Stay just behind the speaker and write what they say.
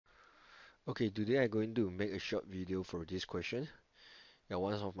Okay, today I'm going to make a short video for this question. Yeah,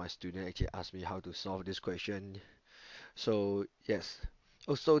 one of my students actually asked me how to solve this question. So yes.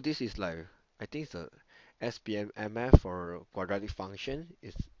 Also, this is like I think it's a SPMMF for quadratic function.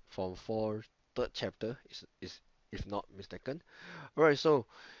 It's from for third chapter. Is if not mistaken. Alright, so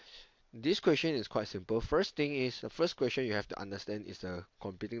this question is quite simple. First thing is the first question you have to understand is the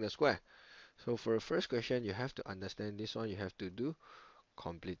completing the square. So for the first question, you have to understand this one. You have to do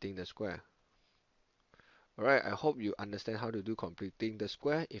completing the square. Alright, I hope you understand how to do completing the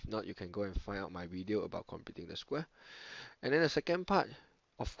square. If not, you can go and find out my video about completing the square. And then the second part,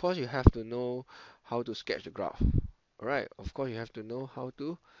 of course, you have to know how to sketch the graph. Alright, of course, you have to know how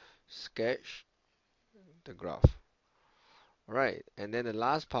to sketch the graph. Alright, and then the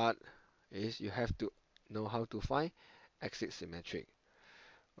last part is you have to know how to find exit symmetric.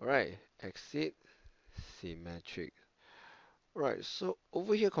 Alright, exit symmetric. Right, so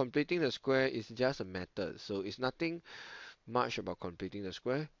over here completing the square is just a method. So it's nothing much about completing the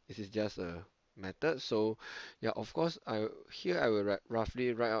square. This is just a method. So yeah, of course, I will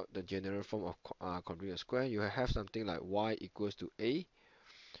roughly write out the general form of completing a square. You have something like y equals to a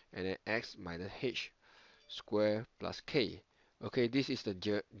and then x minus h square plus k. Okay, this is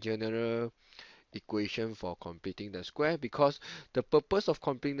the general equation for completing the square because the purpose of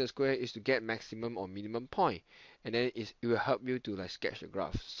completing the square is to get maximum or minimum point, and then it will help you to like sketch the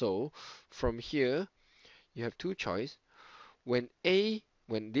graph. So from here you have two choice. When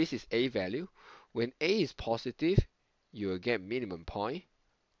this is a value, when a is positive, you will get minimum point,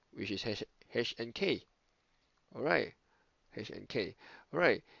 which is h and k. All right, h and k. All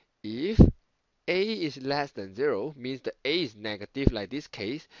right. If a is less than 0, means the a is negative, like this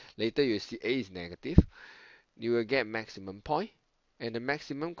case. Later you see a is negative. You will get maximum point, and the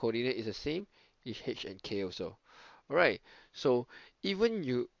maximum coordinate is the same, is h and k also. All right. So even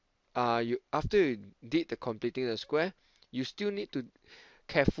you after you did the completing the square, you still need to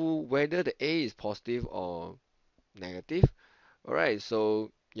careful whether the A is positive or negative. Alright,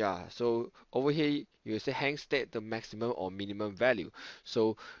 so yeah, so over here you say hence state the maximum or minimum value.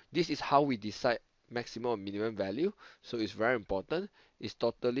 So this is how we decide maximum or minimum value. So it's very important. It's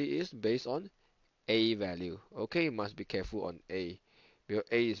totally is based on A value. Okay, you must be careful on A because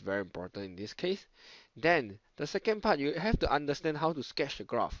A is very important in this case. Then the second part you have to understand how to sketch the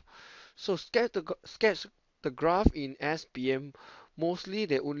graph. So sketch the graph in SPM. Mostly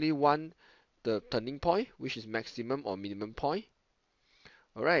they only want the turning point, which is maximum or minimum point.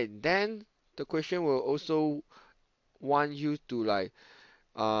 Alright, then the question will also want you to like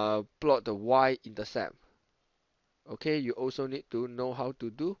plot the y-intercept. Okay, you also need to know how to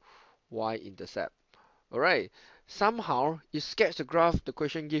do y-intercept. Alright, somehow you sketch the graph, the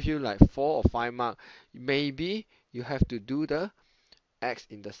question gives you like 4 or 5 mark. Maybe you have to do the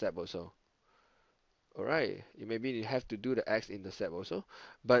x-intercept also. Alright, maybe you have to do the x-intercept also.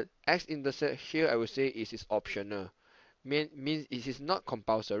 But x-intercept here I would say is optional. Means it is not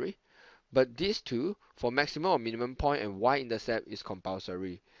compulsory. But these two, for maximum or minimum point and y-intercept is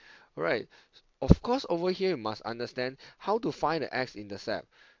compulsory. Alright, of course over here you must understand how to find the x-intercept.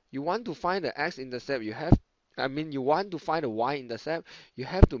 You want to find the x-intercept, you want to find the y-intercept, you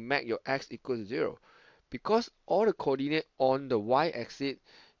have to make your x equal to 0. Because all the coordinate on the y-axis,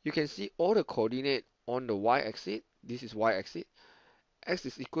 you can see all the coordinate on the y-axis, this is y-axis, x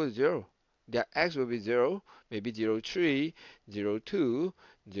is equal to 0. Their x will be 0, maybe 0, 3, 0, 2,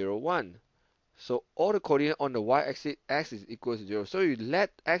 0, 1. So all the coordinate on the y-axis, x is equal to 0. So you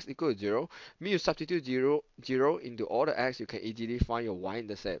let x equal to 0, mean you substitute 0, 0 into all the x, you can easily find your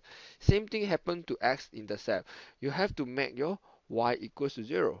y-intercept. Same thing happen to x-intercept. You have to make your y equals to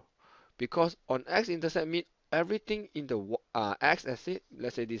 0. Because on x-intercept mean everything in the x-axis,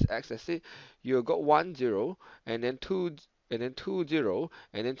 let's say this x-axis, you got 1, 0, and then 2, and then 2, 0,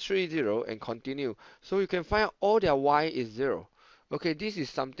 and then 3, 0, and continue. So you can find out all their y is 0. Okay, this is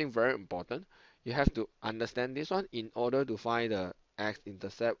something very important. You have to understand this one in order to find the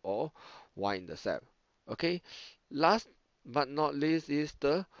x-intercept or y-intercept. Okay, last but not least is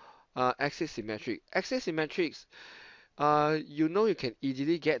the axis symmetric. Axis symmetrics, you know you can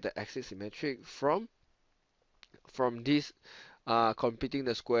easily get the axis symmetric from this completing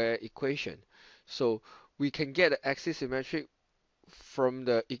the square equation. So we can get the axis symmetric from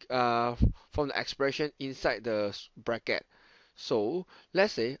from the expression inside the bracket. So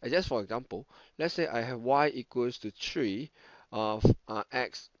let's say, just for example, let's say I have y equals to 3 of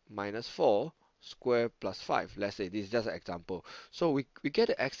x minus 4 square plus 5. Let's say this is just an example. So we get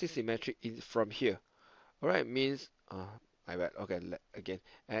the axis symmetric from here. Alright, means, my bad. Okay, again,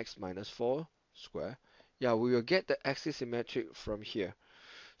 x minus 4 square. Yeah, we will get the axis symmetric from here.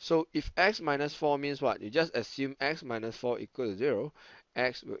 So if x minus 4 means what? You just assume x minus 4 equals to 0,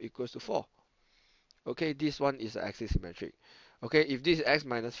 x will equals to 4. Okay, this one is axisymmetric. Okay, if this is x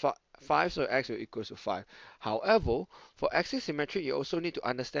minus 5, so x will equals to 5. However, for axisymmetric, you also need to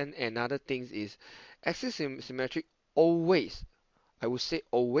understand another thing is axisymmetric always, I would say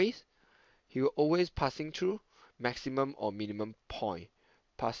always, he will always passing through maximum or minimum point.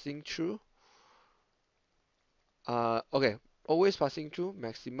 Passing through, okay, always passing through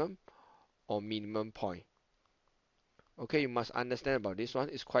maximum or minimum point. Okay, you must understand about this one.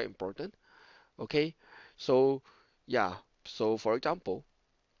 It's quite important. Okay, so yeah, so for example,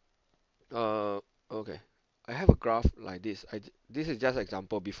 uh, okay, I have a graph like this. This is just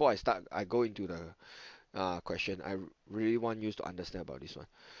example. Before I go into the question. Really want you to understand about this one.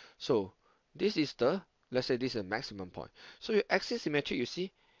 So this is the, let's say this is a maximum point. So your axis symmetric, you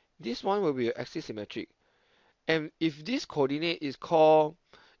see, this one will be your axis symmetric. And if this coordinate is called,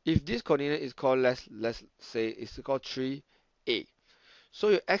 let's say it's called 3a. So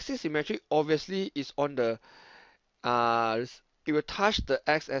your axis symmetric obviously is on the it will touch the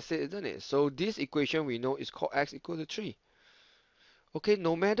x-axis, isn't it? So this equation we know is called x equal to 3. Okay,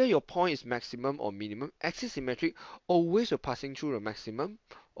 no matter your point is maximum or minimum, axis symmetric always will passing through the maximum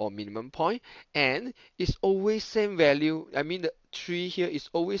or minimum point, and it's always same value. I mean the 3 here is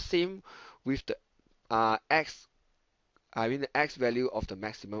always same with the x, I mean the x value of the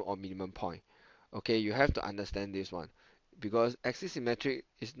maximum or minimum point. Okay, you have to understand this one because axis symmetric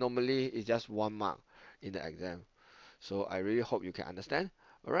is normally is just 1 mark in the exam. So I really hope you can understand.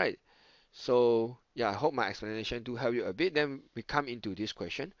 All right. So yeah, I hope my explanation to help you a bit. Then we come into this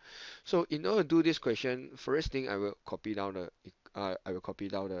question. So in order to do this question, first thing I will copy down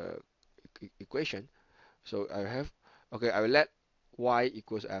the equation. So I have, okay, I will let y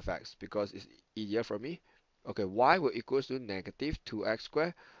equals fx because it's easier for me. Okay, y will equals to negative 2x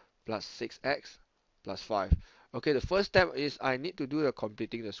squared plus 6x plus 5. Okay, the first step is I need to do the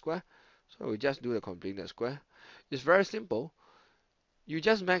completing the square. So we just do the completing the square. It's very simple. You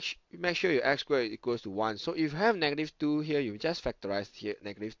just make sure your x squared equals to 1. So if you have negative 2 here, you just factorize here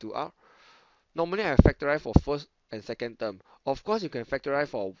negative 2 out. Normally I factorize for first and second term. Of course you can factorize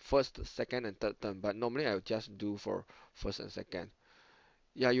for first, second and third term, but normally I will just do for first and second.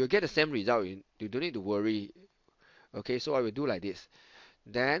 Yeah, you'll get the same result. You don't need to worry. Okay, so I will do like this.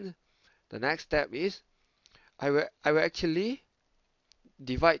 Then the next step is I will actually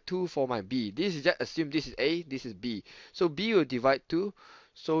divide 2 for my b. This is just assume this is a, this is b. So b will divide 2.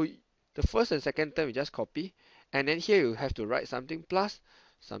 So the first and second term you just copy. And then here you have to write something plus,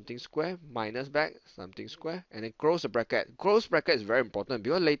 something square, minus back, something square, and then close the bracket. Close bracket is very important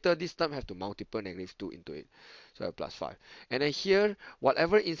because later this term have to multiply negative 2 into it. So plus 5. And then here,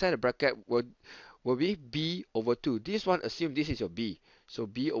 whatever inside the bracket will be b over 2. This one assume this is your b. So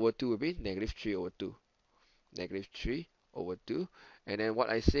b over 2 will be negative 3 over 2. Negative 3 over 2. And then what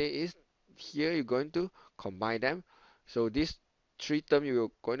I say is here you're going to combine them. So this three term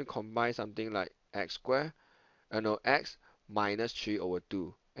you're going to combine something like x squared, no, x minus 3 over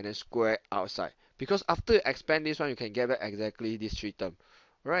 2 and then square outside. Because after you expand this one, you can get back exactly this three term.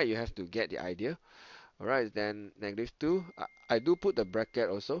 Right, you have to get the idea. Alright, then negative 2. I do put the bracket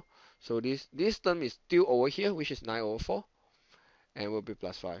also. So this term is still over here, which is 9 over 4 and will be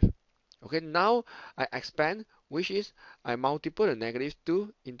plus 5. Okay, now I expand, which is I multiply the negative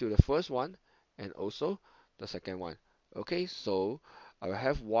 2 into the first one and also the second one. Okay, so I will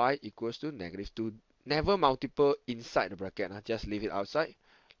have y equals to negative 2. Never multiple inside the bracket, just leave it outside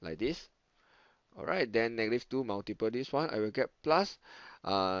like this. Alright, then negative 2 multiple this one, I will get plus,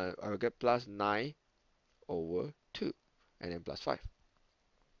 I will get plus 9 over 2 and then plus 5.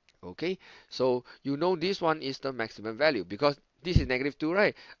 Okay, so you know this one is the maximum value because this is negative 2,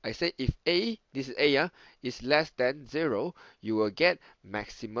 right? I say if a, this is a, yeah, is less than 0, you will get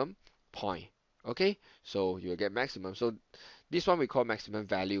maximum point. Okay, so you will get maximum. So this one we call maximum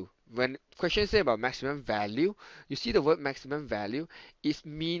value. When questions say about maximum value, you see the word maximum value is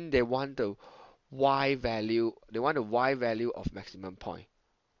mean they want the y value, they want the y value of maximum point.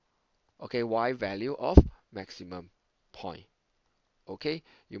 Okay, y value of maximum point. Okay,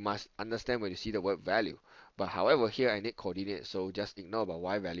 you must understand when you see the word value. But however, here I need coordinate, so just ignore about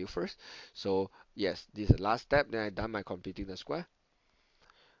y value first. So yes, this is the last step. Then I done my completing the square.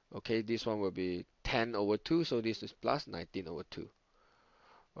 Okay, this one will be 10 over 2, so this is plus 19 over 2.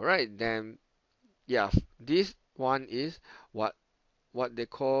 Alright, then yeah, this one is what they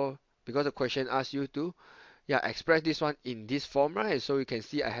call, because the question asks you to express this one in this form, right? So you can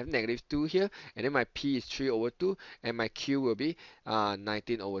see I have negative 2 here, and then my p is 3 over 2, and my q will be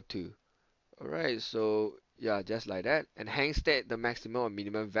 19 over 2. Alright, so yeah, just like that. And hence state the maximum or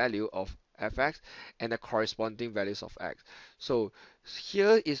minimum value of fx and the corresponding values of x. So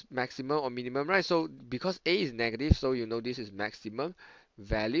here is maximum or minimum, right? So because a is negative, so you know this is maximum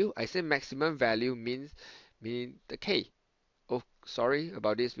value. I say maximum value mean the k. Oh, sorry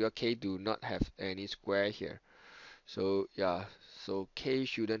about this because k do not have any square here. So yeah, so k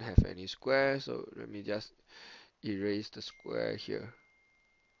shouldn't have any square. So let me just erase the square here.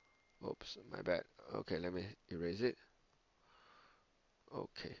 Oops, my bad. Okay, let me erase it.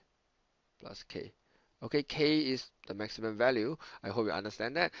 Okay, plus k. Okay, k is the maximum value. I hope you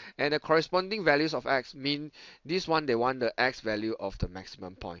understand that. And the corresponding values of x mean this one they want the x value of the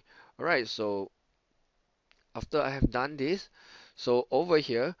maximum point. Alright, so after I have done this, so over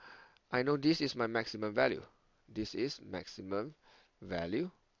here, I know this is my maximum value. This is maximum value.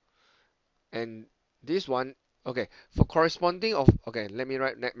 And this one, okay, for corresponding of, okay, let me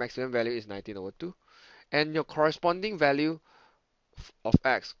write maximum value is 19 over 2. And your corresponding value of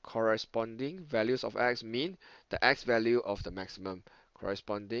x, corresponding values of x mean the x value of the maximum.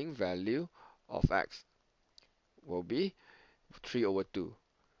 Corresponding value of x will be 3 over 2.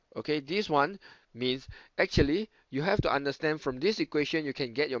 Okay, this one means actually you have to understand from this equation you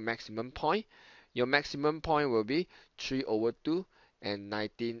can get your maximum point. Your maximum point will be 3 over 2 and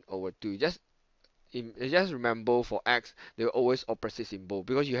 19 over 2. Just remember for x, they will always opposite symbol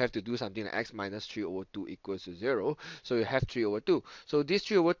because you have to do something like x minus 3 over 2 equals to 0. So you have 3 over 2. So this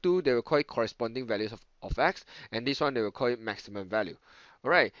 3 over 2, they will call it corresponding values of x, and this one they will call it maximum value.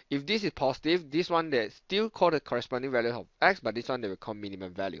 Alright, if this is positive, this one they still call the corresponding value of x, but this one they will call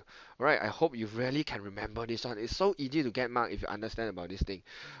minimum value. Alright, I hope you really can remember this one. It's so easy to get marked if you understand about this thing.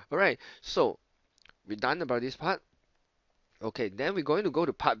 Alright, so we're done about this part. Okay, then we're going to go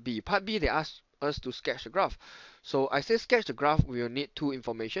to part B. Part B, they ask us to sketch the graph. So I say sketch the graph, we will need two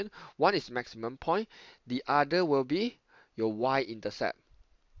information. One is maximum point, the other will be your y-intercept.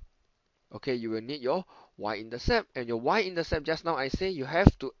 Okay, you will need your y-intercept, and your y-intercept just now I say you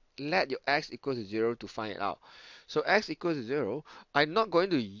have to let your x equal to 0 to find it out. So x equals to 0, I'm not going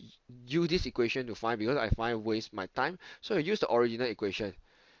to use this equation to find because I find waste my time. So I use the original equation.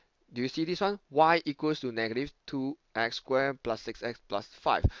 Do you see this one? Y equals to negative 2x squared plus 6x plus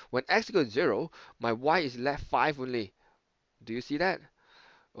 5. When x equals 0, my y is left 5 only. Do you see that?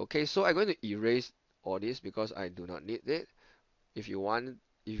 Okay, so I'm going to erase all this because I do not need it. If you want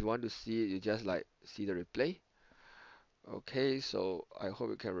to see it, you just like see the replay. Okay, so I hope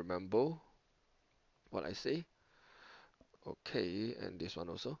you can remember what I say. Okay, and this one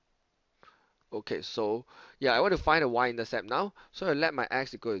also. Okay, so yeah, I want to find the y-intercept now. So I let my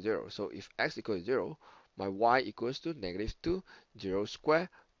x equal to 0. So if x equals to 0, my y equals to negative 2, 0 square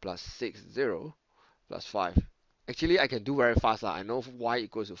plus 6, 0 plus 5. Actually, I can do very fast. I know y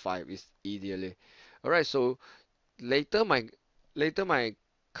equals to 5 is easily. Alright, so later my later my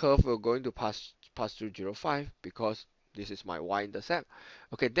curve will going to pass through 0, 5 because this is my y-intercept.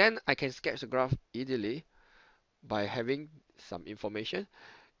 Okay, then I can sketch the graph easily by having some information,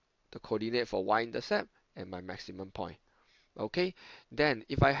 the coordinate for y-intercept and my maximum point. Okay, then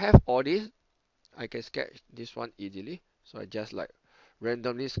if I have all this, I can sketch this one easily. So I just like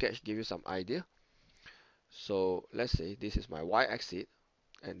randomly sketch, give you some idea. So let's say this is my y-axis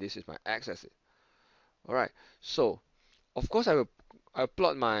and this is my x-axis. Alright, so of course I'll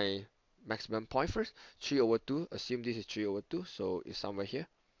plot my maximum point first. 3 over 2, assume this is 3 over 2, so it's somewhere here.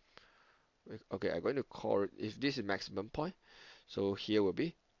 Okay, I'm going to call it, if this is maximum point, so here will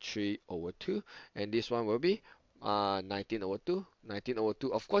be 3 over 2, and this one will be 19 over 2. 19 over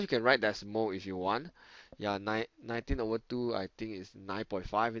 2, of course you can write decimal if you want. Yeah, 19 over 2 I think is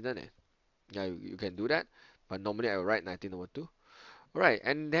 9.5, isn't it? Yeah, you can do that, but normally I will write 19 over 2. Alright,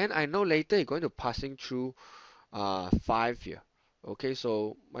 and then I know later you're going to passing through 5 here. Okay,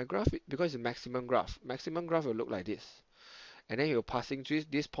 so my graph, because it's maximum graph will look like this. And then you're passing through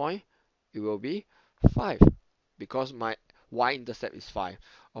this point, it will be 5 because my y-intercept is 5.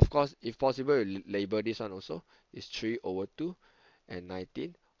 Of course, if possible, you label this one also. It's 3 over 2 and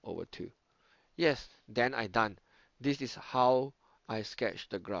 19 over 2. Yes, then I done. This is how I sketch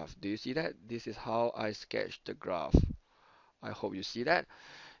the graph. Do you see that? This is how I sketch the graph. I hope you see that.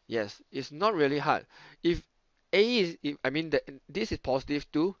 Yes, it's not really hard. If A is, if, I mean, this is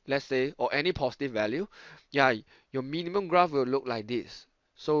positive 2, let's say, or any positive value, yeah, your minimum graph will look like this.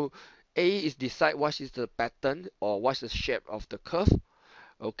 So A is decide what is the pattern or what's the shape of the curve.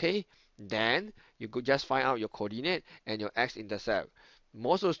 Okay, then you could just find out your coordinate and your x-intercept.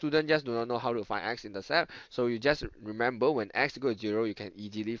 Most of the students just do not know how to find x-intercept, so you just remember when x equals 0, you can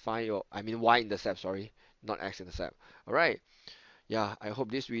easily find your, I mean y-intercept, sorry, not x-intercept. Alright. Yeah, I hope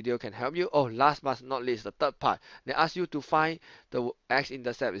this video can help you. Oh, last but not least, the third part. They ask you to find the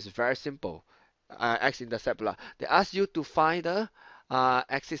x-intercept. It's very simple. X-intercept lah. They ask you to find the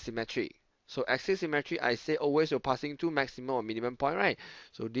axis symmetry. So axis symmetry, I say always you're passing to maximum or minimum point, right?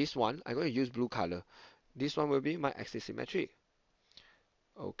 So this one, I'm going to use blue color. This one will be my axis symmetry.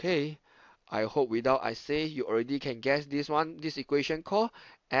 Okay. I hope without I say you already can guess this one, this equation called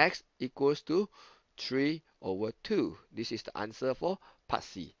x equals to 3 over 2. This is the answer for part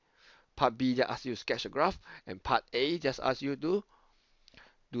C. Part B just asks you to sketch a graph, and part A just asks you to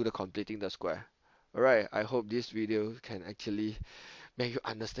do the completing the square. Alright, I hope this video can actually make you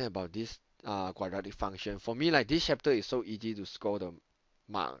understand about this quadratic function. For me, like this chapter is so easy to score the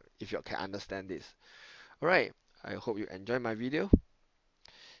mark if you can understand this. Alright, I hope you enjoy my video.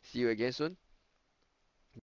 See you again soon.